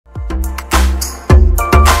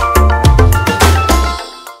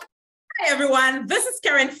everyone, this is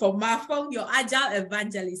Karen from Mafo, your Agile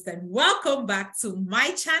Evangelist, and welcome back to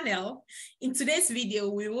my channel. In today's video,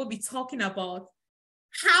 we will be talking about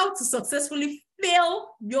how to successfully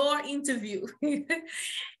fail your interview. This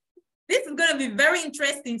is going to be very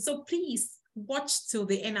interesting, so please watch till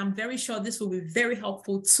the end. I'm very sure this will be very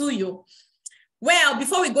helpful to you. Well,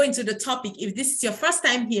 before we go into the topic, if this is your first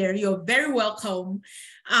time here, you're very welcome.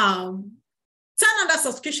 Turn on that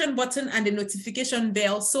subscription button and the notification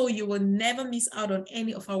bell so you will never miss out on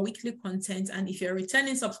any of our weekly content. And if you're a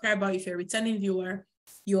returning subscriber, if you're a returning viewer,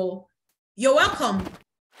 you're welcome.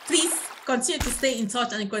 Please continue to stay in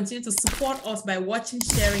touch and continue to support us by watching,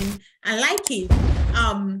 sharing, and liking.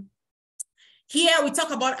 Here we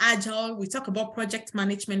talk about Agile, we talk about project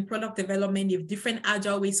management, product development, we have different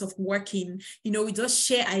Agile ways of working. You know, we just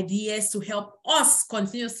share ideas to help us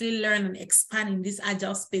continuously learn and expand in this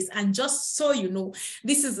Agile space. And just so you know,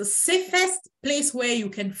 this is the safest place where you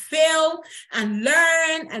can fail and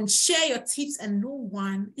learn and share your tips, and no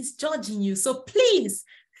one is judging you. So please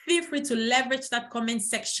feel free to leverage that comment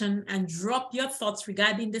section and drop your thoughts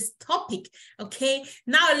regarding this topic. Okay,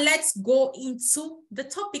 now let's go into the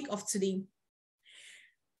topic of today.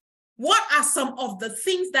 What are some of the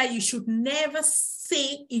things that you should never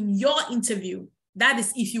say in your interview? That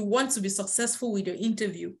is, if you want to be successful with your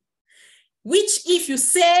interview, which if you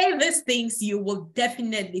say these things, you will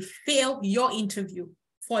definitely fail your interview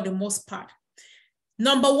for the most part.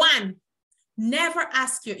 Number one, never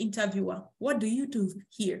ask your interviewer, what do you do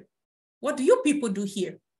here? What do you people do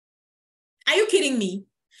here? Are you kidding me?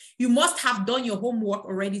 You must have done your homework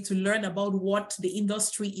already to learn about what the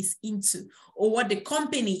industry is into or what the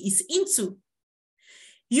company is into.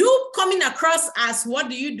 You coming across as what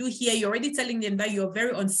do you do here? You're already telling them that you're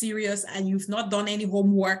very unserious and you've not done any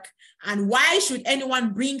homework. And why should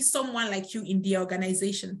anyone bring someone like you in the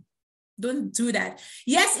organization? Don't do that.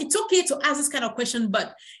 Yes, it's okay to ask this kind of question,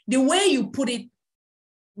 but the way you put it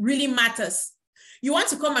really matters. You want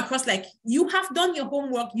to come across like you have done your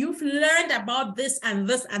homework, you've learned about this and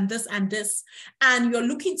this and this and this, and you're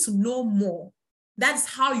looking to know more. That's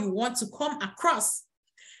how you want to come across.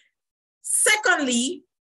 Secondly,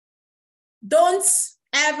 don't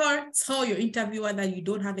ever tell your interviewer that you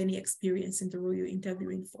don't have any experience in the role you're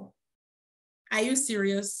interviewing for. Are you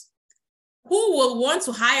serious? Who will want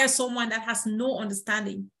to hire someone that has no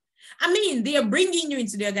understanding? I mean, they are bringing you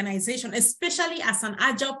into the organization, especially as an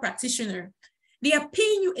Agile practitioner. They are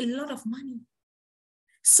paying you a lot of money.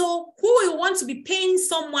 So who will want to be paying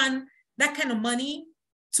someone that kind of money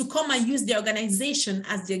to come and use the organization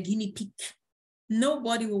as their guinea pig?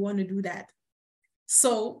 Nobody will want to do that.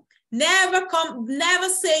 So never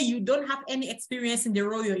say you don't have any experience in the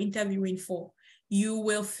role you're interviewing for. You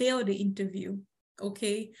will fail the interview,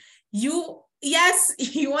 okay? Yes,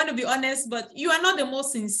 you want to be honest, but you are not the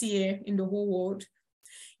most sincere in the whole world.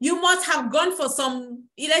 You must have gone for some,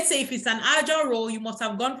 let's say if it's an Agile role, you must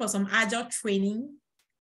have gone for some Agile training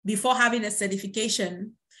before having a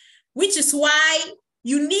certification, which is why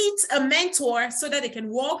you need a mentor so that they can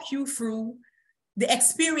walk you through the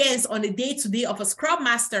experience on the day-to-day of a Scrum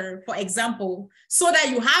Master, for example, so that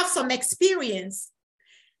you have some experience.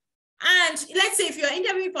 And let's say if you're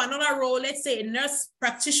interviewing for another role, let's say a nurse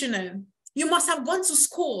practitioner, you must have gone to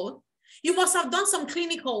school. You must have done some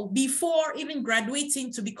clinical before even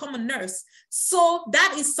graduating to become a nurse. So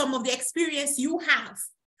that is some of the experience you have.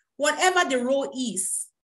 Whatever the role is,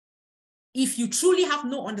 if you truly have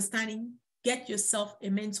no understanding, get yourself a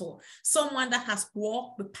mentor, someone that has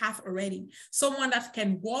walked the path already, someone that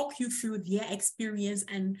can walk you through their experience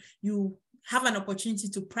and you have an opportunity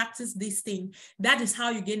to practice this thing. That is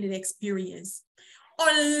how you gain the experience.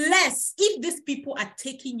 Unless, if these people are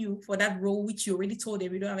taking you for that role, which you already told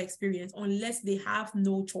them you don't have experience, unless they have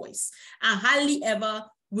no choice. And hardly ever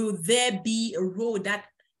will there be a role that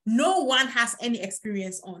no one has any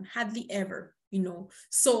experience on, hardly ever, you know.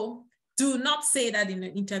 So do not say that in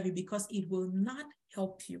an interview because it will not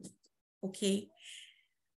help you, okay?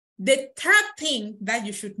 The third thing that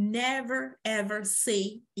you should never, ever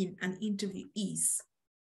say in an interview is,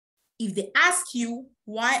 if they ask you,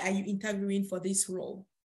 why are you interviewing for this role?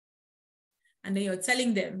 And then you're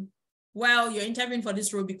telling them, well, you're interviewing for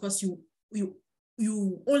this role because you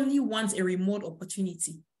only want a remote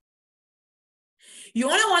opportunity. You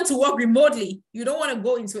only want to work remotely. You don't want to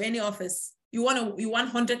go into any office. You want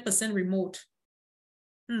 100% remote.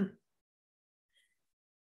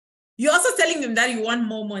 You're also telling them that you want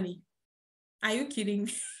more money. Are you kidding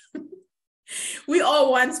me? We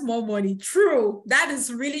all want more money. True. That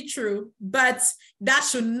is really true. But that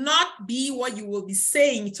should not be what you will be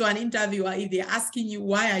saying to an interviewer if they're asking you,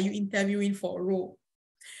 why are you interviewing for a role?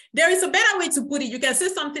 There is a better way to put it. You can say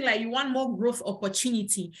something like you want more growth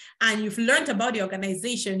opportunity and you've learned about the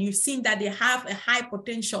organization. You've seen that they have a high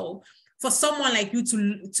potential for someone like you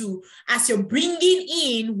to as you're bringing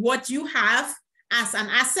in what you have as an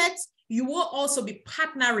asset, you will also be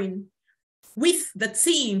partnering with the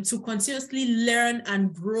team to continuously learn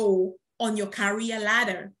and grow on your career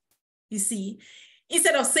ladder. You see,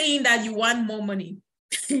 instead of saying that you want more money.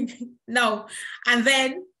 No. And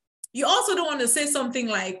then you also don't want to say something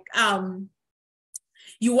like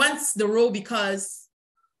you want the role because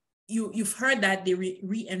you've heard that they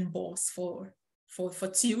reimburse for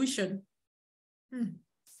tuition.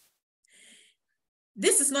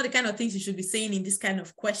 This is not the kind of things you should be saying in this kind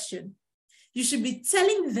of question. You should be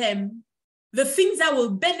telling them the things that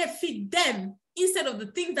will benefit them instead of the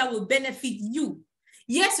things that will benefit you.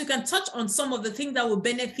 Yes, you can touch on some of the things that will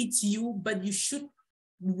benefit you, but you should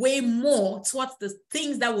weigh more towards the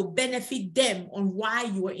things that will benefit them on why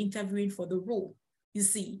you are interviewing for the role. You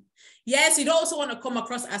see, yes, you don't also want to come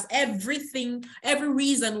across as every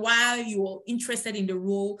reason why you're interested in the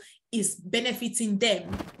role is benefiting them,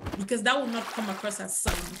 because that will not come across as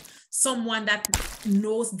someone that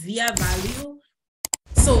knows their value.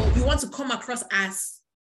 So you want to come across as,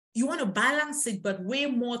 you want to balance it, but way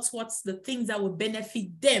more towards the things that will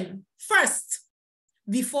benefit them first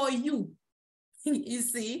before you. You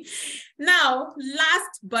see? Now,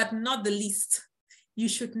 last but not the least, you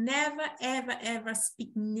should never, ever, ever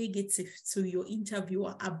speak negative to your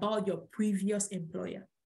interviewer about your previous employer.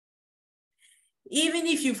 Even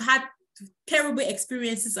if you've had terrible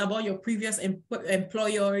experiences about your previous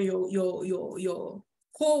employer, your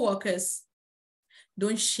co-workers,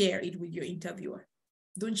 don't share it with your interviewer.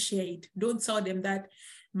 Don't share it. Don't tell them that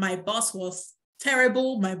my boss was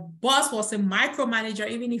terrible, my boss was a micromanager,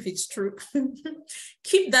 even if it's true.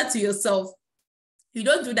 Keep that to yourself. You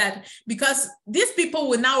don't do that, because these people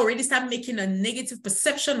will now already start making a negative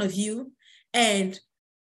perception of you, and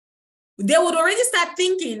they would already start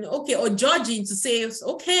thinking, okay, or judging to say,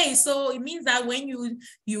 okay, so it means that when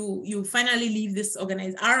you finally leave this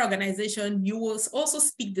our organization, you will also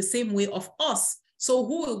speak the same way of us. So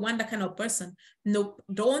who will want that kind of person? Nope,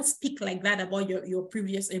 don't speak like that about your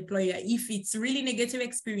previous employer. If it's really negative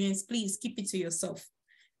experience, please keep it to yourself.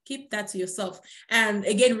 Keep that to yourself. And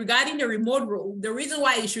again, regarding the remote role, the reason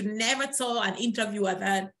why you should never tell an interviewer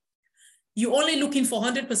that you're only looking for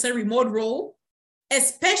 100% remote role,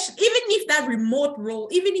 especially even if that remote role,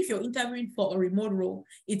 even if you're interviewing for a remote role,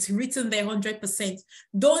 it's written there 100%.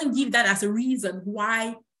 Don't give that as a reason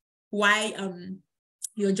why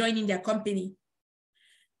you're joining their company.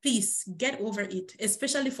 Please get over it,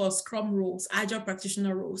 especially for Scrum roles, Agile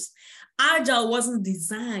practitioner roles. Agile wasn't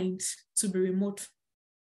designed to be remote.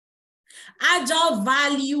 Agile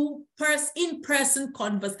value in-person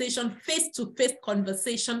conversation, face-to-face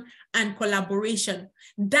conversation and collaboration.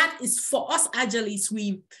 That is, for us Agilists,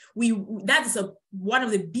 that is one of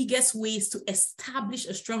the biggest ways to establish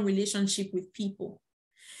a strong relationship with people.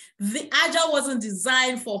 The Agile wasn't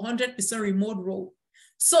designed for 100% remote role.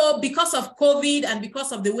 So because of COVID and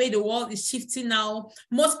because of the way the world is shifting now,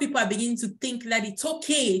 most people are beginning to think that it's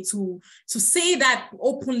okay to say that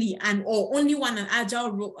openly or only want an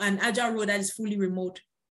agile role that is fully remote.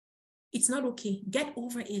 It's not okay. Get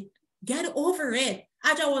over it. Get over it.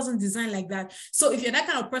 Agile wasn't designed like that. So if you're that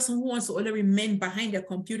kind of person who wants to only remain behind their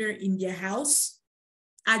computer in their house,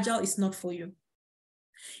 Agile is not for you.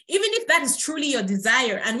 Even if that is truly your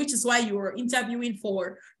desire, and which is why you are interviewing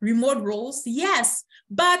for remote roles, yes,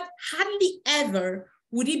 but hardly ever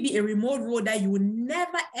would it be a remote role that you would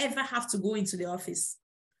never, ever have to go into the office.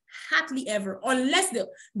 Hardly ever, unless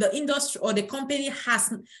the industry or the company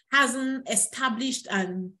hasn't established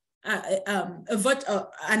an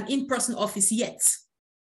in-person office yet.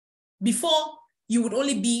 Before, you would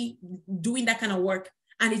only be doing that kind of work.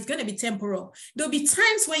 And it's going to be temporal. There'll be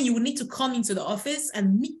times when you will need to come into the office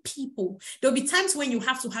and meet people. There'll be times when you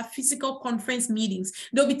have to have physical conference meetings.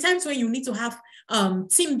 There'll be times when you need to have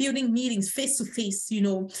team building meetings face-to-face,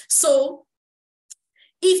 So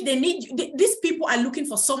if they need, these people are looking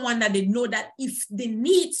for someone that they know that if they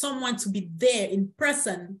need someone to be there in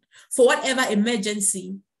person for whatever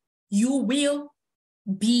emergency, you will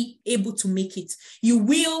be able to make it. You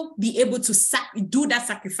will be able to do that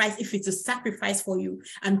sacrifice if it's a sacrifice for you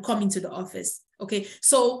and come into the office. Okay,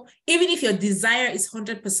 so even if your desire is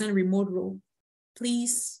 100% remote role,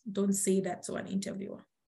 please don't say that to an interviewer.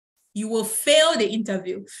 You will fail the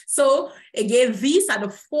interview. So again, these are the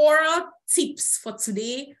 4 tips for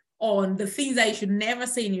today on the things that you should never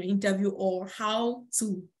say in your interview or how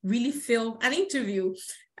to really fail an interview.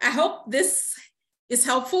 I hope this is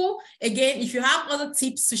helpful. Again, if you have other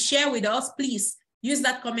tips to share with us, please use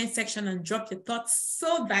that comment section and drop your thoughts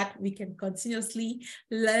so that we can continuously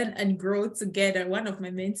learn and grow together. One of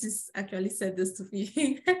my mentees actually said this to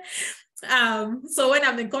me. So when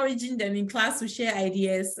I'm encouraging them in class to share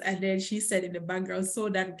ideas, and then she said in the background, so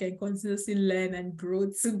that we can continuously learn and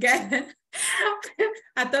grow together.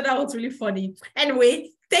 I thought that was really funny.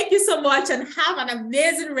 Anyway, thank you so much and have an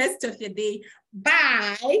amazing rest of your day.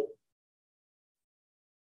 Bye.